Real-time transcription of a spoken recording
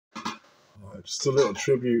Just a little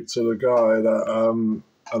tribute to the guy that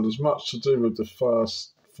had as much to do with the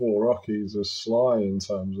first four Rockies as Sly in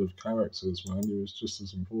terms of characters, man. He was just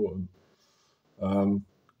as important.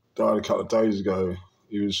 Died a couple of days ago.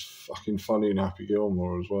 He was fucking funny in Happy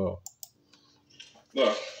Gilmore as well.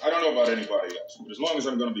 Look, I don't know about anybody else, but as long as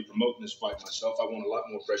I'm going to be promoting this fight myself, I want a lot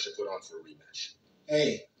more pressure put on for a rematch.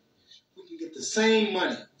 Hey, we can get the same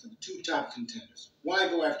money for the two top contenders. Why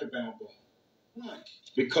go after Balboa? Why?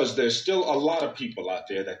 Because there's still a lot of people out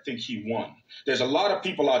there that think he won. There's a lot of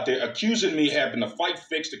people out there accusing me of having the fight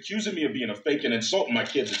fixed, accusing me of being a fake, and insulting my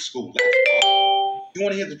kids at school. You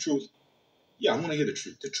want to hear the truth? Yeah, I want to hear the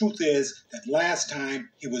truth. The truth is that last time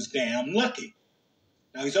he was damn lucky.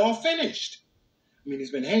 Now he's all finished. I mean,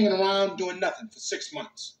 he's been hanging around doing nothing for 6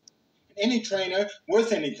 months. And any trainer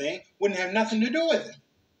worth anything wouldn't have nothing to do with him.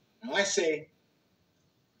 Now I say,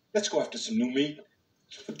 let's go after some new meat.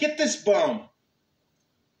 Forget this bum.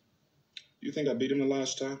 You think I beat him the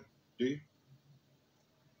last time? Do you?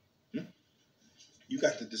 You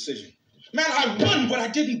got the decision. Man, I won, but I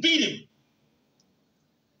didn't beat him.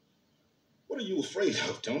 What are you afraid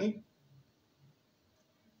of, Tony?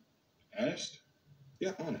 Honest?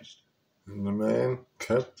 Yeah, honest. And the man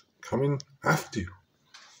kept coming after you.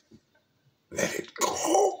 Let it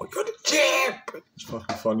go. You're the champ. It's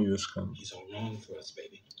fucking funny, this cunt. He's all wrong for us,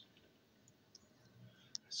 baby.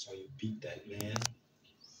 I saw you beat that man.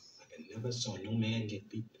 Like I never saw no man get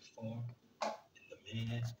beat before. And the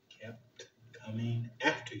man kept coming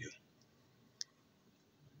after you.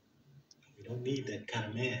 We don't need that kind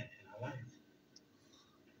of man in our life.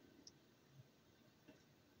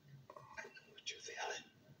 I know what you're feeling.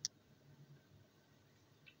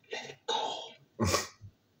 Let it go. Let it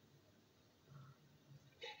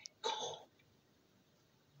go.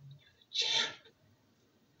 You're the champ.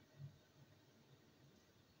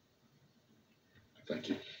 Thank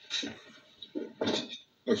you.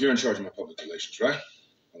 Look, you're in charge of my public relations, right?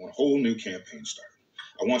 I want a whole new campaign started.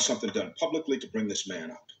 I want something done publicly to bring this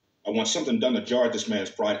man out. I want something done to jar this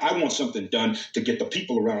man's pride. I want something done to get the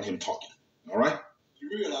people around him talking. All right? You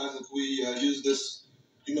realize if we use this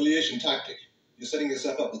humiliation tactic, you're setting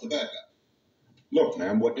yourself up as the bad guy. Look,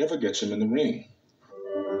 man, whatever gets him in the ring.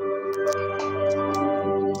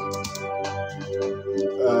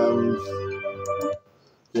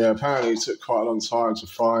 Yeah, apparently it took quite a long time to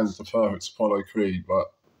find the perfect Apollo Creed,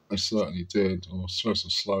 but they certainly did, or Sylvester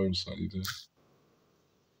Stallone certainly did.